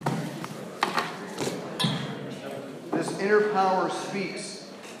inner power speaks.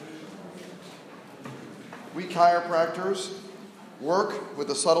 We chiropractors work with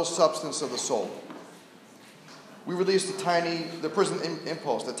the subtle substance of the soul. We release the prison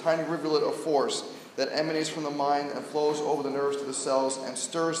impulse, the tiny rivulet of force that emanates from the mind and flows over the nerves to the cells and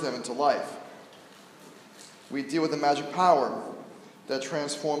stirs them into life. We deal with the magic power that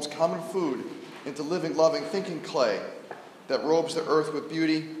transforms common food into living, loving, thinking clay that robes the earth with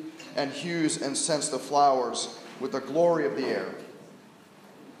beauty and hues and scents the flowers with the glory of the air.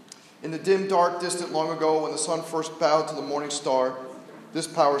 In the dim, dark, distant long ago, when the sun first bowed to the morning star, this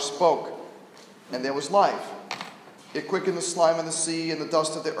power spoke, and there was life. It quickened the slime of the sea and the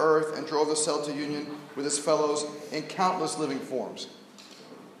dust of the earth and drove the cell to union with its fellows in countless living forms.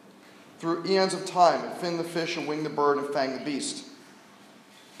 Through eons of time, it finned the fish and winged the bird and fanged the beast.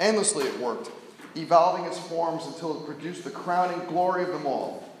 Endlessly it worked, evolving its forms until it produced the crowning glory of them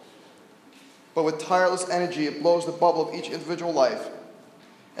all. But with tireless energy, it blows the bubble of each individual life,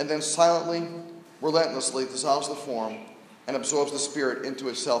 and then silently, relentlessly dissolves the form and absorbs the spirit into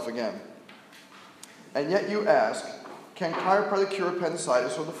itself again. And yet you ask, can chiropractic cure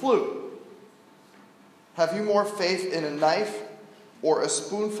appendicitis or the flu? Have you more faith in a knife or a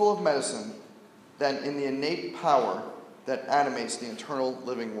spoonful of medicine than in the innate power that animates the eternal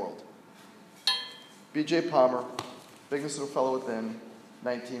living world? B.J. Palmer, Bigness of the Fellow Within,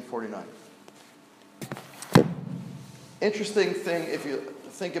 1949. Interesting thing if you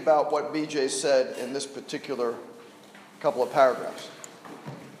think about what B.J. said in this particular couple of paragraphs.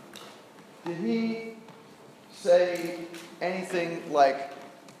 Did he say anything like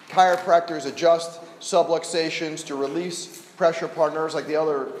chiropractors adjust subluxations to release pressure upon nerves like the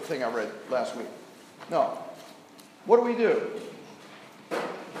other thing I read last week? No. What do we do?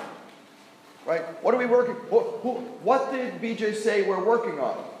 Right? What are we working? What did BJ say we're working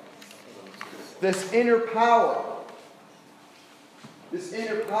on? This inner power. This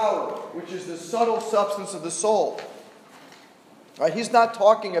inner power, which is the subtle substance of the soul. Right? He's not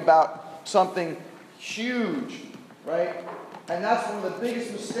talking about something huge, right? And that's one of the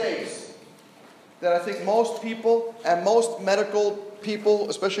biggest mistakes that I think most people and most medical people,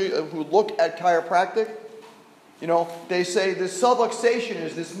 especially who look at chiropractic, they say this subluxation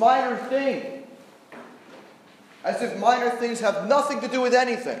is this minor thing. As if minor things have nothing to do with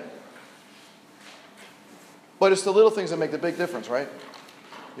anything. But it's the little things that make the big difference, right?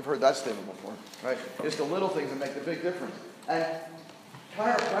 You've heard that statement before, right? It's the little things that make the big difference. And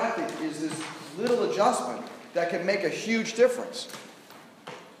chiropractic is this little adjustment that can make a huge difference.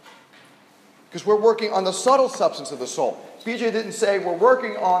 Because we're working on the subtle substance of the soul. BJ didn't say we're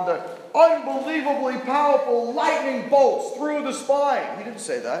working on the unbelievably powerful lightning bolts through the spine. He didn't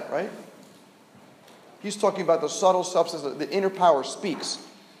say that, right? He's talking about the subtle substance, the inner power speaks,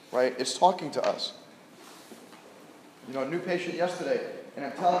 right? It's talking to us. A new patient yesterday, and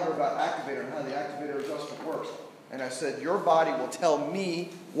I'm telling her about activator and how the activator adjustment works. And I said, your body will tell me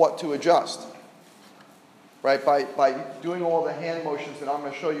what to adjust. Right? By doing all the hand motions that I'm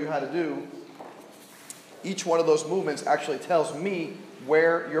going to show you how to do, each one of those movements actually tells me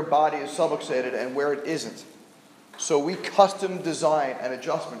where your body is subluxated and where it isn't. So we custom design an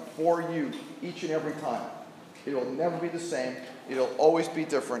adjustment for you each and every time. It will never be the same. It will always be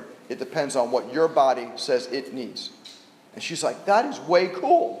different. It depends on what your body says it needs. And she's like, that is way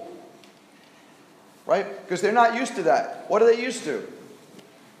cool. Right? Because they're not used to that. What are they used to?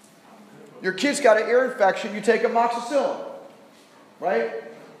 Your kid's got an ear infection, you take amoxicillin. Right?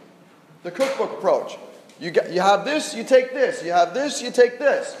 The cookbook approach. You have this, you take this. You have this, you take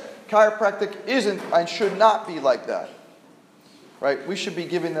this. Chiropractic isn't and should not be like that. Right? We should be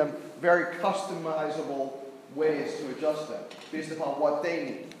giving them very customizable ways to adjust them based upon what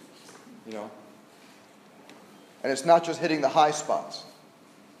they need. And it's not just hitting the high spots.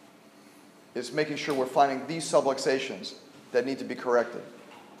 It's making sure we're finding these subluxations that need to be corrected.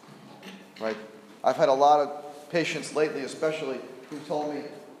 Right? I've had a lot of patients lately, especially, who told me,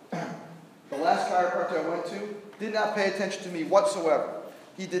 the last chiropractor I went to did not pay attention to me whatsoever.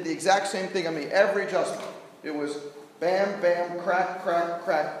 He did the exact same thing on me, every adjustment. It was bam, bam, crack, crack,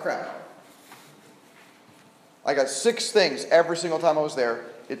 crack, crack. I got 6 things every single time I was there.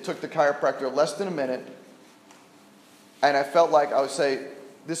 It took the chiropractor less than a minute. And I felt like I would say,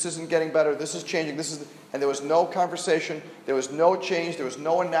 this isn't getting better, this is changing, and there was no conversation, there was no change, there was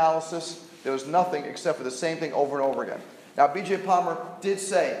no analysis, there was nothing except for the same thing over and over again. Now, B.J. Palmer did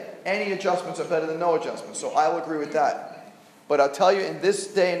say, any adjustments are better than no adjustments, so I will agree with that. But I'll tell you, in this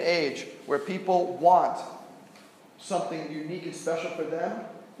day and age, where people want something unique and special for them,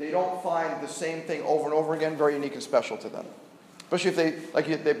 they don't find the same thing over and over again very unique and special to them. Especially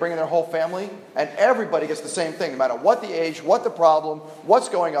if they bring in their whole family, and everybody gets the same thing, no matter what the age, what the problem, what's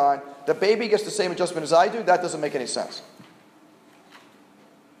going on. The baby gets the same adjustment as I do. That doesn't make any sense.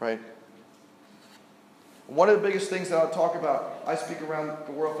 Right? One of the biggest things that I'll talk about, I speak around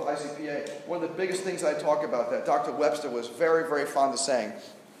the world for ICPA, one of the biggest things I talk about that Dr. Webster was very, very fond of saying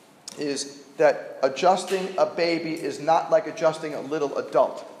is that adjusting a baby is not like adjusting a little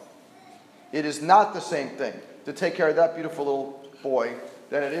adult. It is not the same thing to take care of that beautiful little boy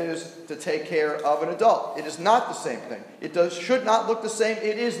than it is to take care of an adult. It is not the same thing. It should not look the same.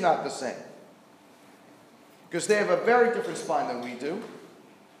 It is not the same. Because they have a very different spine than we do.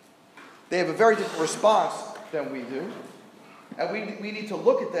 They have a very different response than we do. And we need to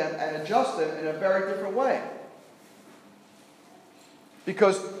look at them and adjust them in a very different way.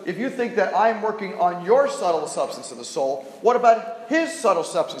 Because if you think that I'm working on your subtle substance of the soul, what about his subtle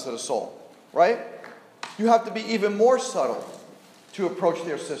substance of the soul? Right? You have to be even more subtle to approach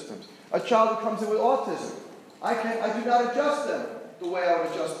their systems. A child who comes in with autism, I do not adjust them the way I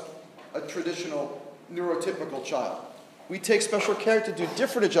would adjust a traditional neurotypical child. We take special care to do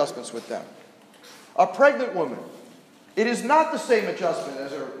different adjustments with them. A pregnant woman, it is not the same adjustment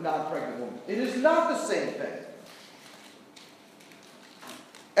as a non-pregnant woman. It is not the same thing.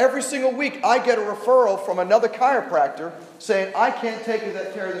 Every single week, I get a referral from another chiropractor saying, I can't take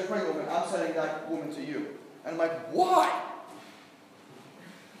care of this pregnant woman. I'm sending that woman to you. And I'm like, why?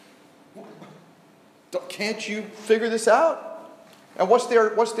 Can't you figure this out? And what's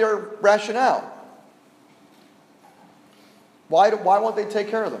their rationale? Why won't they take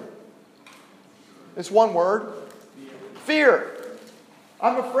care of them? It's one word. Fear.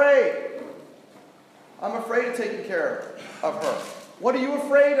 I'm afraid. I'm afraid of taking care of her. What are you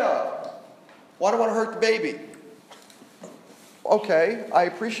afraid of? Well, I don't want to hurt the baby. Okay, I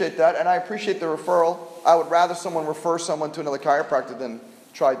appreciate that, and I appreciate the referral. I would rather someone refer someone to another chiropractor than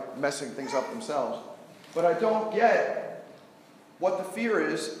try messing things up themselves. But I don't get what the fear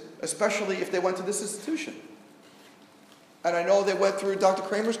is, especially if they went to this institution. And I know they went through Dr.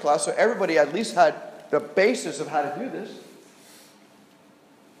 Kramer's class, so everybody at least had the basis of how to do this.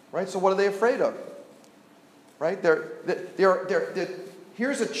 Right? So what are they afraid of? Right?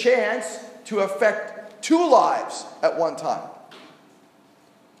 Here's a chance to affect 2 lives at one time.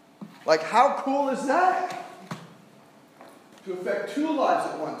 Like, how cool is that? To affect 2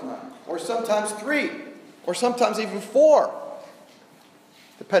 lives at one time. Or sometimes 3. Or sometimes even 4.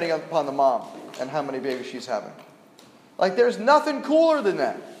 Depending upon the mom and how many babies she's having. Like, there's nothing cooler than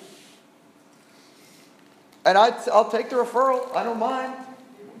that. And I'll take the referral. I don't mind.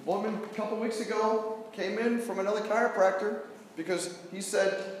 A woman a couple weeks ago came in from another chiropractor because he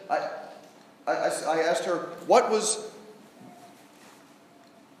said, I asked her, what was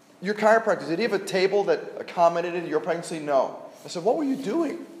your chiropractor? Did he have a table that accommodated your pregnancy? No. I said, what were you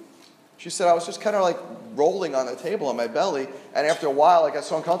doing? She said, I was just kind of like rolling on the table on my belly, and after a while I got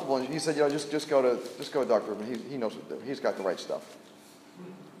so uncomfortable, and he said, just go to Dr. Rubin. He knows what to do. He's got the right stuff.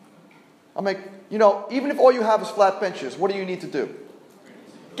 I'm like, even if all you have is flat benches, what do you need to do?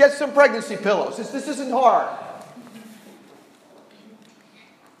 Get some pregnancy pillows. This isn't hard.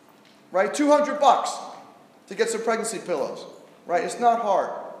 Right? $200 to get some pregnancy pillows. Right? It's not hard.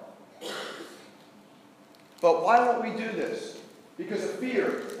 But why won't we do this? Because of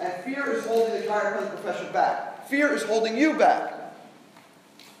fear. And fear is holding the chiropractic profession back. Fear is holding you back.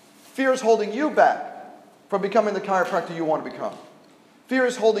 Fear is holding you back from becoming the chiropractor you want to become. Fear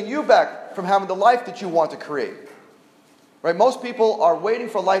is holding you back from having the life that you want to create. Right? Most people are waiting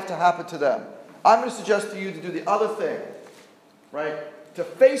for life to happen to them. I'm going to suggest to you to do the other thing. Right? To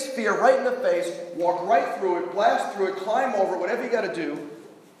face fear right in the face, walk right through it, blast through it, climb over it, whatever you got to do.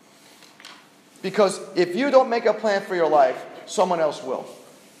 Because if you don't make a plan for your life, someone else will.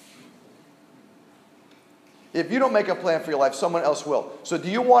 If you don't make a plan for your life, someone else will. So do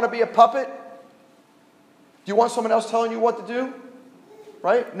you want to be a puppet? Do you want someone else telling you what to do?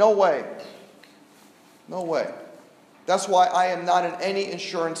 Right? No way. No way. That's why I am not in any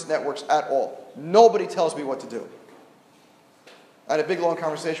insurance networks at all. Nobody tells me what to do. I had a big, long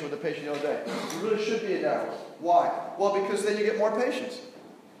conversation with a patient the other day. You really should be a network. Why? Well, because then you get more patients.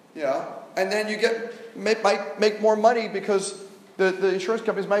 And then you might make more money because the insurance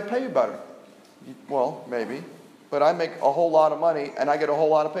companies might pay you better. Well, maybe. But I make a whole lot of money and I get a whole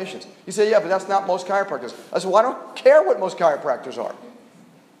lot of patients. You say, yeah, but that's not most chiropractors. I said, well, I don't care what most chiropractors are.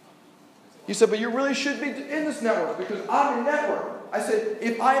 He said, but you really should be in this network because I'm in network. I said,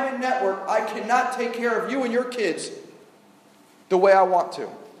 if I'm in network, I cannot take care of you and your kids the way I want to.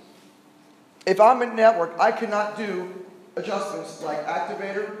 If I'm in network, I cannot do adjustments like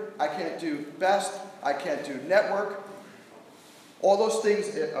activator. I can't do best. I can't do network. All those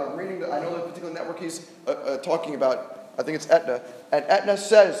things, I'm reading, I know the particular network he's talking about, I think it's Aetna, and Aetna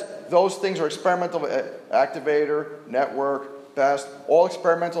says those things are experimental, activator, network, BEST, all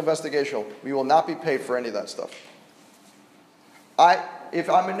experimental investigational. We will not be paid for any of that stuff. If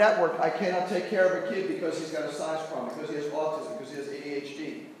I'm a network, I cannot take care of a kid because he's got a science problem, because he has autism, because he has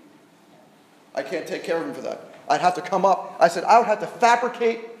ADHD. I can't take care of him for that. I'd have to come up. I said, I would have to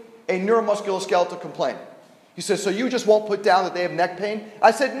fabricate a neuromusculoskeletal complaint. He says, so you just won't put down that they have neck pain?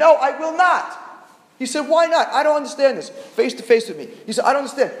 I said, no, I will not. He said, why not? I don't understand this. Face to face with me. He said, I don't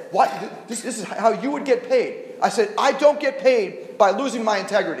understand. Why? This is how you would get paid. I said, I don't get paid by losing my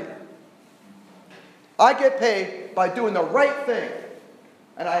integrity. I get paid by doing the right thing.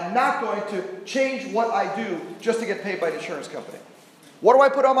 And I'm not going to change what I do just to get paid by the insurance company. What do I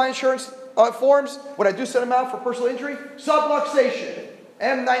put on my insurance forms when I do send them out for personal injury? Subluxation.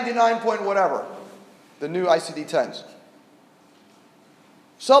 M99 point whatever. The new ICD-10s.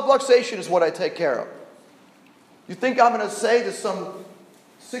 Subluxation is what I take care of. You think I'm going to say that some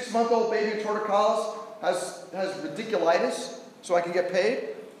 6-month-old baby in torticollis has radiculitis so I can get paid?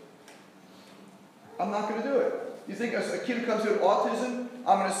 I'm not going to do it. You think a kid who comes in with autism,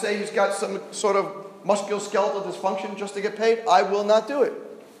 I'm going to say he's got some sort of musculoskeletal dysfunction just to get paid? I will not do it.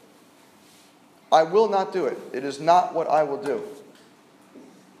 I will not do it. It is not what I will do.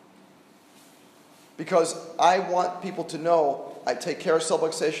 Because I want people to know I take care of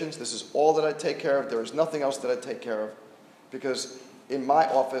subluxations. This is all that I take care of. There is nothing else that I take care of. Because in my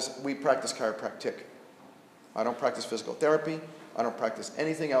office, we practice chiropractic. I don't practice physical therapy. I don't practice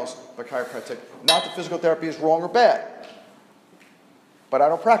anything else but chiropractic. Not that physical therapy is wrong or bad. But I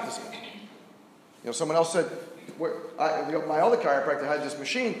don't practice it. Someone else said, my other chiropractor had this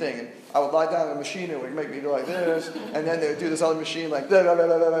machine thing, and I would lie down on the machine and it would make me do like this, and then they would do this other machine like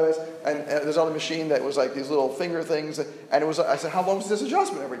this, and this other machine that was like these little finger things, and it was. I said, how long is this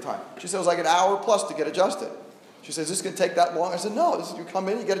adjustment every time? She said it was like an hour plus to get adjusted. She says, is this going to take that long? I said, no, you come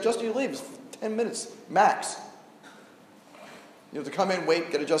in, you get adjusted, you leave. It's 10 minutes, max. You have to come in,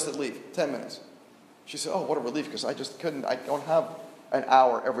 wait, get adjusted, leave. 10 minutes. She said, oh, what a relief, because I don't have an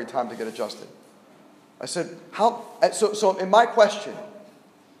hour every time to get adjusted. I said, how? So in my question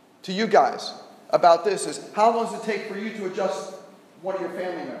to you guys about this is, how long does it take for you to adjust one of your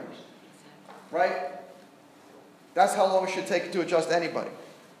family members? Right? That's how long it should take to adjust anybody.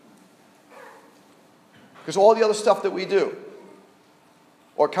 Because all the other stuff that we do,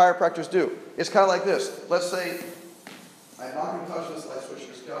 or chiropractors do, it's kind of like this. Let's say, I'm not going to touch this light switch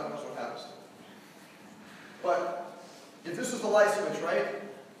because God knows what happens. But if this was the light switch, right?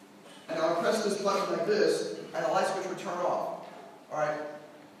 And I would press this button like this, and the light switch would turn off. All right?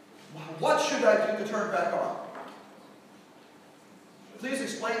 What should I do to turn it back on? Please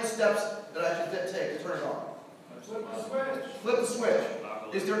explain the steps that I should take to turn it on. Flip the switch. Flip the switch.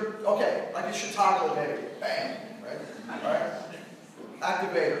 Is there, okay, like you should toggle it maybe. Bam. Right? All right?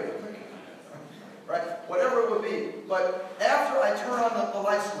 Activator. Right? Whatever it would be. But after I turn on the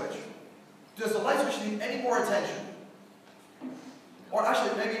light switch, does the light switch need any more attention? Or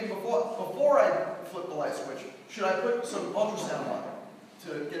actually, maybe before I flip the light switch, should I put some ultrasound on it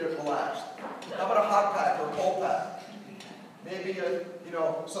to get it relaxed? How about a hot pack or a cold pack? Maybe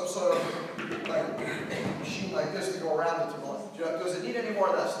some sort of like machine like this to go around it to the left. Does it need any more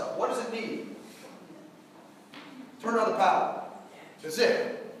of that stuff? What does it need? Turn on the power. That's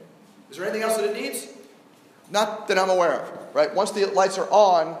it. Is there anything else that it needs? Not that I'm aware of. Right? Once the lights are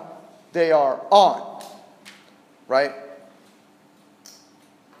on, they are on. Right?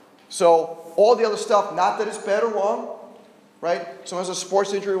 So all the other stuff, not that it's bad or wrong, right? Someone has a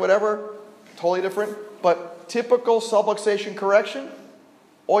sports injury or whatever, totally different. But typical subluxation correction,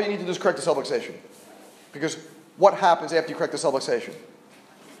 all you need to do is correct the subluxation. Because what happens after you correct the subluxation?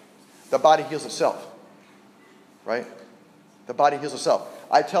 The body heals itself, right? The body heals itself.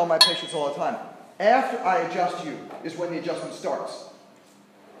 I tell my patients all the time, after I adjust you is when the adjustment starts.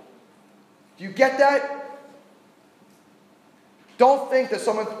 Do you get that? Don't think that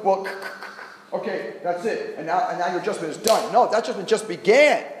someone, well, okay, that's it, and now your adjustment is done. No, that adjustment just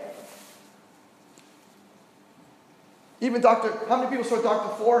began. Even how many people saw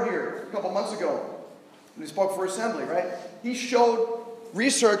Dr. Four here a couple months ago? When he spoke for Assembly, right? He showed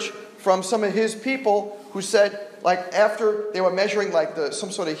research from some of his people who said, like, after they were measuring like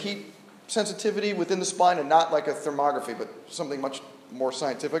some sort of heat sensitivity within the spine, and not like a thermography, but something much more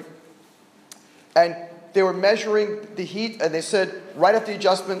scientific. And they were measuring the heat, and they said right after the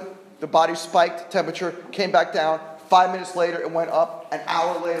adjustment, the body spiked temperature, came back down. 5 minutes later, it went up. An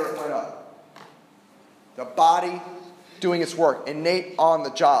hour later, it went up. The body doing its work, innate on the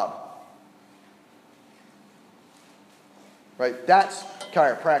job. right? That's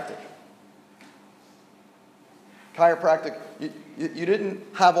chiropractic. Chiropractic, you didn't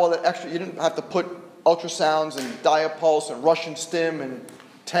have all that extra, you didn't have to put ultrasounds and Diapulse and Russian stim and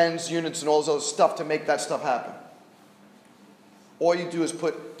TENS units and all those stuff to make that stuff happen. All you do is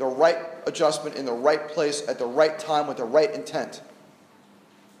put the right adjustment in the right place at the right time with the right intent.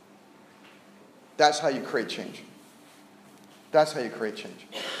 That's how you create change. That's how you create change.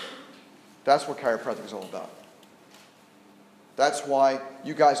 That's what chiropractic is all about. That's why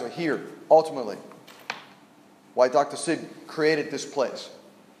you guys are here, ultimately. Why Dr. Sid created this place.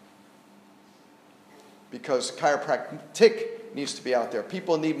 Because chiropractic needs to be out there.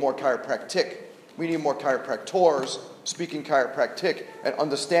 People need more chiropractic. We need more chiropractors speaking chiropractic and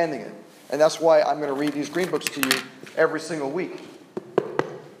understanding it. And that's why I'm going to read these green books to you every single week.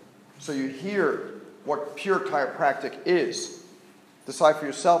 So you hear what pure chiropractic is. Decide for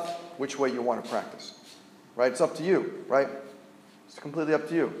yourself which way you want to practice. Right? It's up to you, right? It's completely up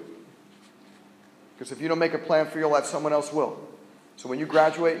to you. Because if you don't make a plan for your life, someone else will. So when you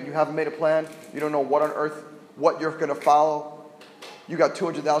graduate and you haven't made a plan, you don't know what on earth, what you're going to follow, you got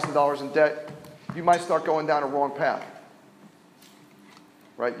 $200,000 in debt, you might start going down a wrong path.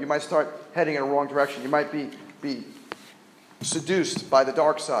 Right? You might start heading in a wrong direction. You might be seduced by the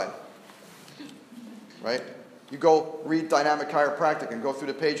dark side. Right? You go read Dynamic Chiropractic and go through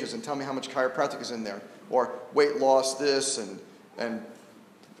the pages and tell me how much chiropractic is in there. Or weight loss this and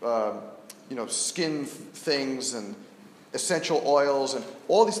skin things and essential oils and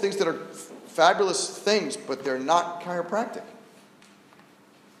all these things that are fabulous things, but they're not chiropractic.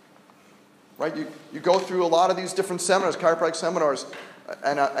 Right? You go through a lot of these different seminars, chiropractic seminars,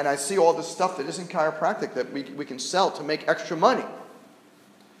 and I see all this stuff that isn't chiropractic that we can sell to make extra money.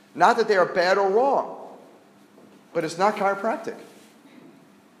 Not that they are bad or wrong, but it's not chiropractic.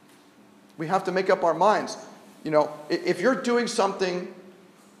 We have to make up our minds. You know, if you're doing something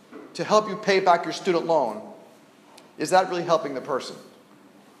to help you pay back your student loan, is that really helping the person?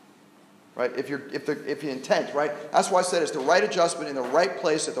 Right? If the intent, right? That's why I said it's the right adjustment in the right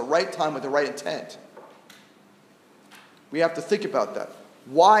place at the right time with the right intent. We have to think about that.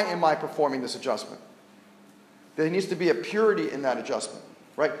 Why am I performing this adjustment? There needs to be a purity in that adjustment,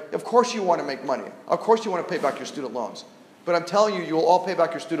 right? Of course you want to make money. Of course you want to pay back your student loans. But I'm telling you, you will all pay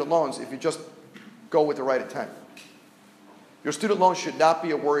back your student loans if you just go with the right intent. Your student loans should not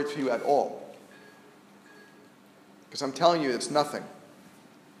be a worry to you at all. Because I'm telling you, it's nothing.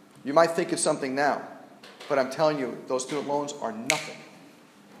 You might think it's something now, but I'm telling you, those student loans are nothing.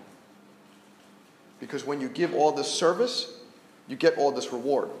 Because when you give all this service, you get all this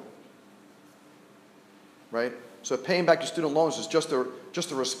reward. Right? So paying back your student loans is just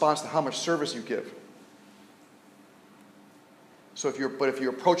a response to how much service you give. So if you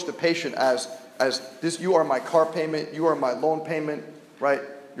approach the patient as this, you are my car payment, you are my loan payment, right?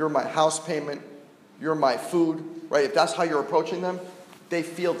 You're my house payment, you're my food, right? If that's how you're approaching them, they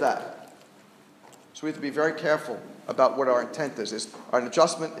feel that. So we have to be very careful about what our intent is. Our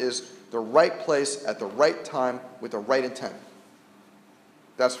adjustment is the right place at the right time with the right intent.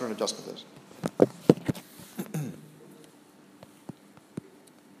 That's what an adjustment is.